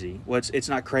crazy. Well, it's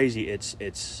not crazy. It's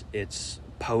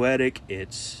poetic.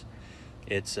 It's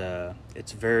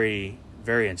very,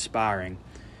 very inspiring.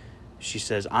 She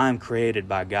says, "I'm created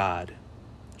by God.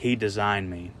 He designed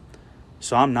me,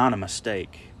 so I'm not a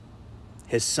mistake.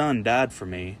 His son died for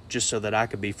me just so that I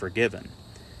could be forgiven.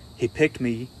 He picked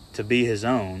me to be his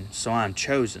own, so I'm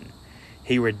chosen.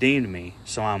 He redeemed me,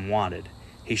 so I'm wanted.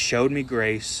 He showed me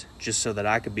grace just so that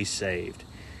I could be saved.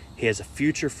 He has a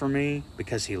future for me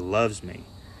because he loves me,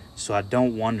 so I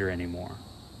don't wonder anymore.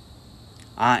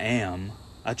 I am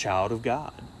a child of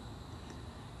God."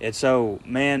 And so,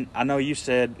 man, I know you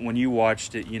said when you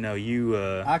watched it,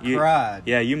 I cried.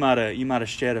 Yeah, you might have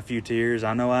shed a few tears.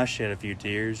 I know I shed a few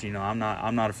tears. I'm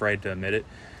not afraid to admit it.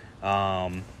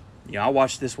 I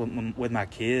watched this with my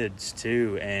kids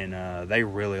too, and they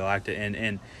really liked it.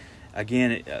 And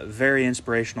again, a very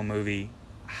inspirational movie.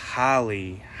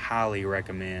 Highly, highly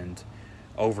recommend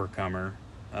Overcomer.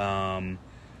 Like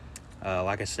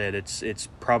I said, it's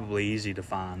probably easy to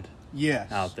find.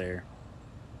 Yes. Out there.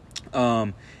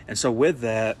 And so with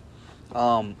that,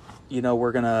 I think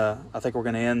we're gonna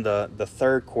end the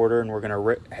third quarter, and we're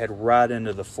gonna head right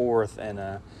into the fourth.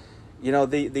 And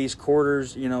these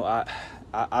quarters,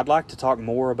 I'd like to talk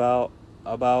more about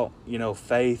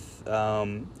faith,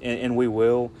 and we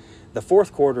will. The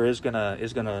fourth quarter is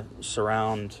gonna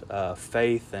surround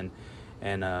faith and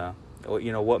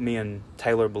what me and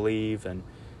Taylor believe, and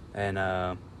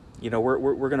we're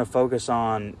gonna focus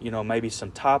on maybe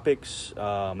some topics,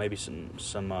 maybe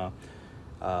some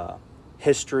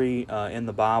history in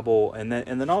the Bible, and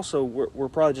then also we're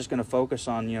probably just gonna focus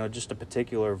on just a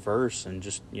particular verse, and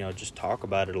just talk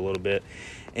about it a little bit.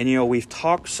 And we've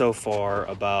talked so far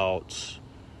about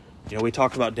we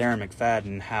talked about Darren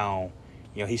McFadden, how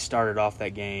he started off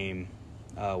that game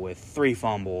with 3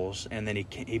 fumbles, and then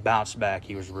he bounced back.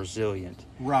 He was resilient.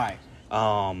 Right.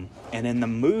 And in the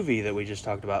movie that we just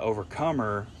talked about,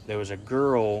 Overcomer, there was a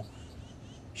girl.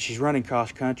 She's running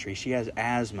cross country. She has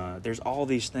asthma. There's all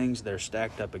these things that are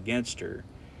stacked up against her,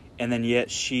 and then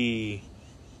yet she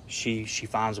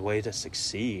finds a way to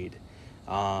succeed.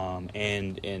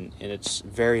 And it's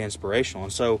very inspirational.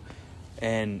 And so,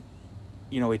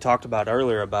 we talked about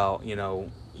earlier about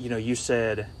you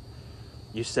said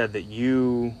that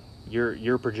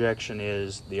your projection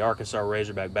is the Arkansas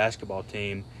Razorback basketball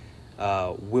team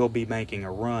will be making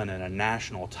a run at a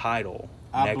national title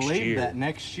I next believe year. that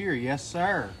next year. Yes,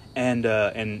 sir. And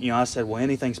I said, well,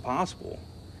 anything's possible.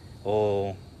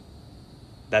 Well,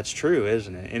 that's true,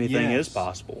 isn't it? Anything Yes. is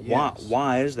possible. Yes.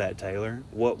 Why is that, Taylor?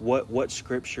 What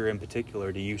scripture in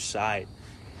particular do you cite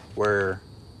where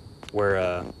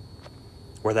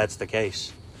that's the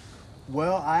case?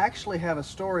 Well, I actually have a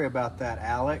story about that,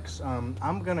 Alex.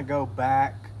 I'm going to go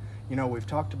back. We've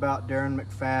talked about Darren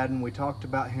McFadden. We talked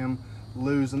about him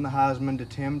losing the Heisman to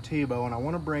Tim Tebow, and I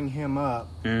want to bring him up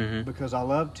because I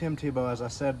love Tim Tebow, as I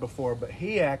said before, but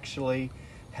he actually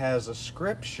has a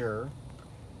scripture,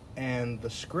 and the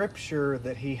scripture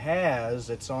that he has,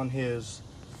 it's on his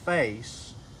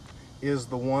face, is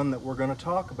the one that we're going to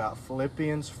talk about,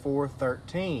 Philippians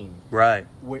 4:13. Right.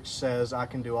 Which says, I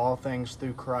can do all things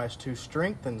through Christ who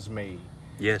strengthens me.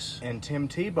 Yes. And Tim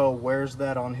Tebow wears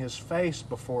that on his face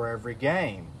before every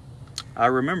game. I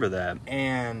remember that.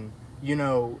 And, you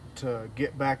know, to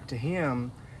get back to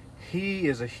him, he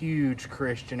is a huge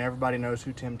Christian. Everybody knows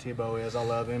who Tim Tebow is. I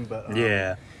love him. But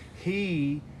yeah.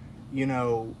 He, you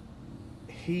know,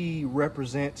 he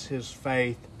represents his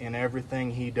faith in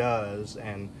everything he does.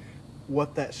 And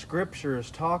what that scripture is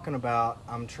talking about,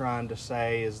 I'm trying to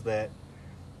say, is that,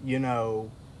 you know,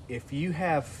 if you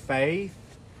have faith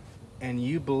and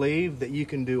you believe that you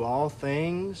can do all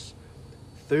things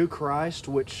through Christ,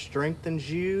 which strengthens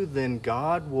you, then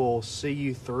God will see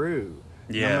you through,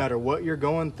 no matter what you're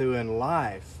going through in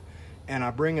life. And I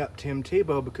bring up Tim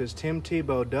Tebow because Tim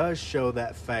Tebow does show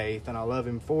that faith, and I love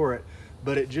him for it.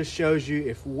 But it just shows you,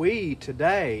 if we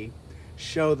today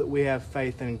show that we have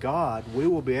faith in God, we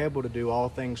will be able to do all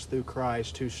things through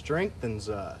Christ who strengthens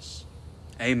us.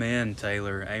 Amen,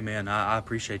 Taylor. Amen. I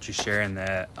appreciate you sharing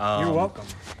that. You're welcome.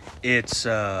 It's,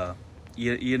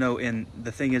 you know, and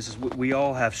the thing is we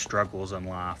all have struggles in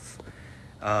life.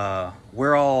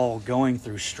 We're all going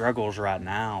through struggles right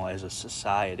now as a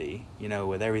society, you know,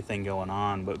 with everything going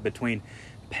on. But between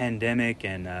pandemic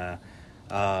and,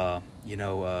 you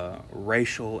know,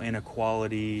 racial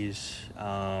inequalities,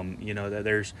 you know,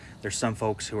 there's some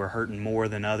folks who are hurting more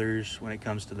than others when it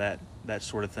comes to that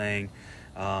sort of thing.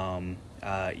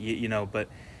 You know, but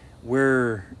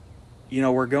we're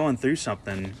going through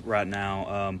something right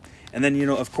now. And then, you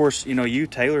know, of course, you know, you,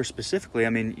 Taylor, specifically, I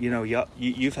mean, you know,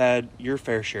 you've had your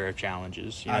fair share of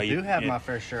challenges. You know, I do have my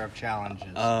fair share of challenges.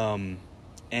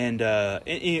 And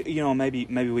you know, maybe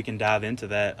we can dive into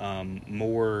that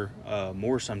more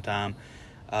sometime.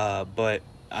 But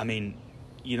I mean,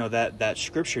 you know, that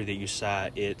scripture that you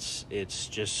cite, it's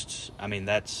just, I mean,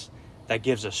 that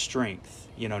gives us strength,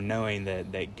 you know, knowing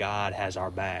that God has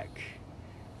our back.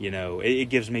 You know, it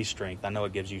gives me strength. I know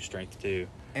it gives you strength too.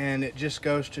 And it just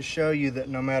goes to show you that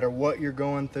no matter what you're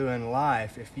going through in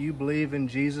life, if you believe in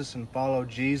Jesus and follow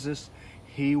Jesus,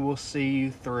 He will see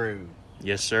you through.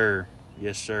 Yes, sir.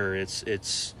 Yes, sir.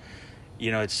 It's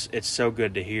you know, it's so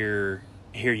good to hear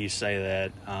you say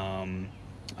that.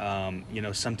 You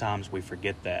know, sometimes we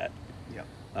forget that. Yep.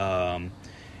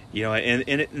 You know,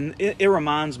 and it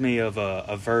reminds me of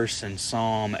a verse in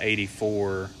Psalm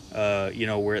 84. You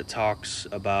know, where it talks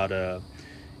about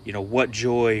you know, what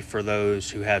joy for those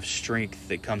who have strength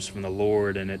that comes from the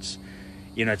Lord. And it's,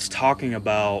 you know, it's talking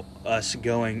about us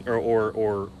going,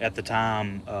 or at the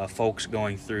time, folks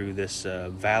going through this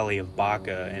valley of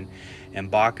Baca,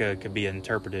 and Baca could be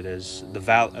interpreted as the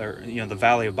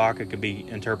valley of Baca could be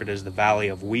interpreted as the valley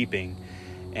of weeping.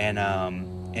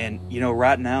 And you know,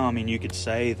 right now, I mean, you could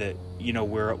say that, you know,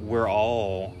 we're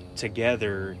all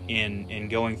together in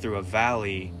going through a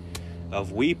valley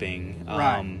of weeping,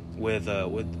 right. with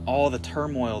all the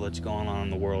turmoil that's going on in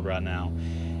the world right now.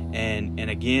 And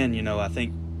again, you know, I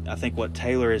think what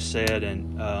Taylor has said,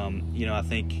 and you know, I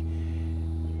think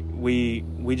we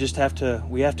just have to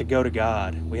go to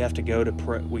God. We have to go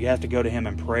to Him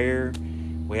in prayer.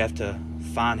 We have to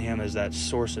find Him as that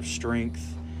source of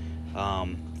strength.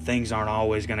 Things aren't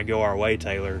always going to go our way,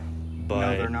 Taylor, but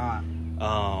no, they're not.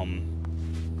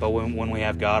 But when we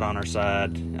have God on our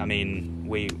side, I mean,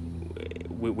 we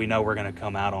know we're going to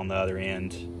come out on the other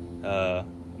end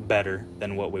better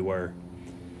than what we were.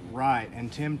 Right, and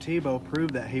Tim Tebow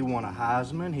proved that. He won a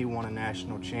Heisman, he won a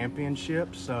national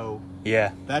championship, so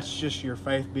yeah, that's just your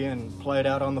faith being played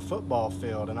out on the football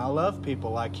field, and I love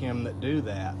people like him that do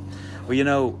that. Well, you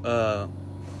know,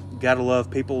 gotta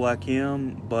love people like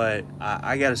him, but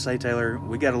I gotta say, Taylor,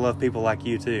 we gotta love people like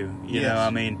you too. You know, I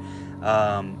mean,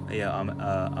 yeah, I'm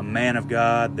a man of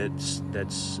God that's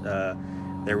that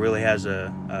really has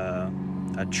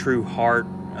a true heart.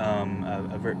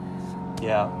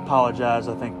 Apologize.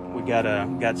 I think we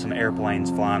got some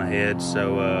airplanes flying ahead.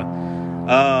 So,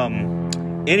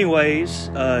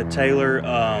 anyways, Taylor,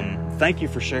 thank you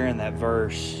for sharing that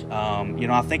verse. You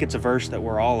know, I think it's a verse that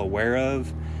we're all aware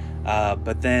of,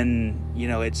 but then, you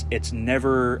know, it's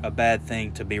never a bad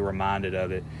thing to be reminded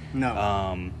of it.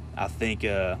 No. I think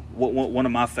one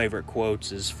of my favorite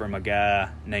quotes is from a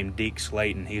guy named Deke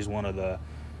Slayton. He's one of the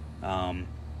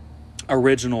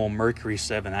original Mercury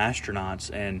 7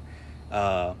 astronauts, and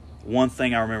one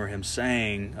thing I remember him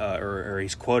saying, or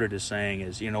he's quoted as saying,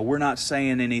 is, you know, we're not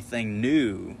saying anything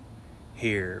new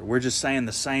here. We're just saying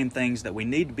the same things that we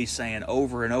need to be saying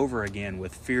over and over again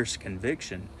with fierce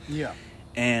conviction. Yeah.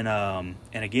 And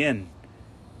again,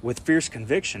 with fierce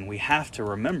conviction, we have to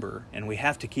remember, and we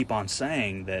have to keep on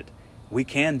saying that we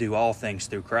can do all things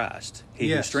through Christ, He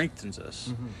who Yes. strengthens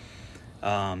us.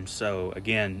 Mm-hmm. So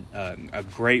again, a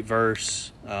great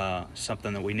verse,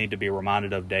 something that we need to be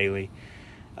reminded of daily.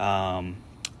 And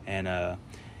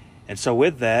so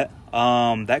with that,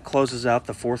 that closes out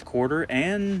the fourth quarter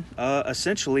and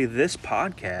essentially this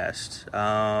podcast.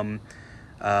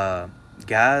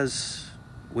 Guys,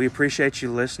 we appreciate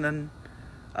you listening.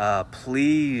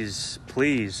 Please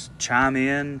chime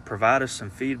in, provide us some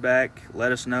feedback,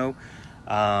 let us know.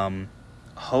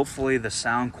 Hopefully the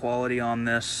sound quality on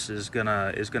this is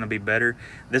gonna be better.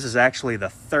 This is actually the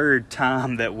third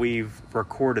time that we've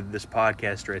recorded this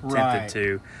podcast or attempted Right.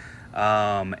 to.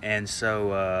 And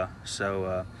so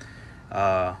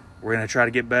we're gonna try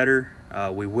to get better.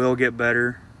 We will get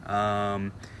better.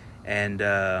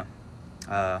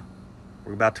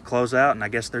 We're about to close out, and I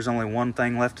guess there's only one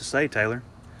thing left to say, Taylor.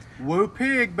 Woo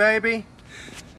pig, baby.